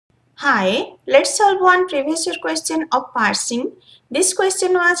Hi, let's solve one previous year question of parsing. This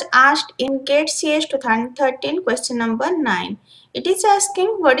question was asked in GATE CS 2013 question number 9. It is asking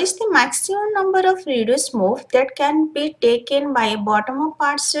what is the maximum number of reduced move that can be taken by a bottom-up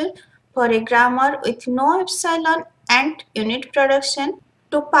parser for a grammar with no epsilon and unit production.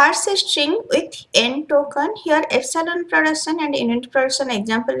 To parse a string with n token, here epsilon production and unit production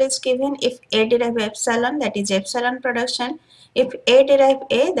example is given. If a derive epsilon, that is epsilon production. If a derive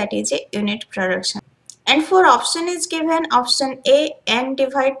a, that is a unit production. And for option is given option A n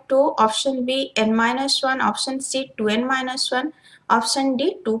divide 2, option B n minus 1, option C 2n minus 1, option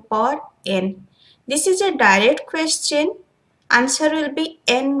D 2 power n. This is a direct question. Answer will be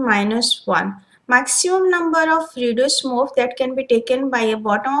n minus 1. Maximum number of reduced move that can be taken by a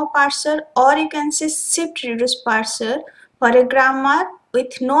bottom-up parser, or you can say shift reduced parser for a grammar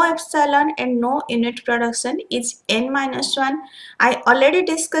with no epsilon and no unit production is n minus 1. I already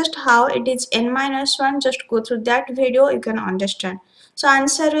discussed how it is n minus 1. Just go through that video, you can understand. So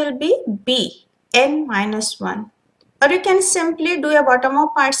answer will be B, n minus 1. Or you can simply do a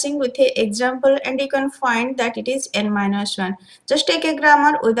bottom-up parsing with an example and you can find that it is n minus 1. Just take a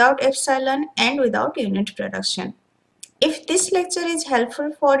grammar without epsilon and without unit production. If this lecture is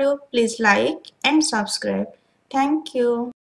helpful for you, please like and subscribe. Thank you.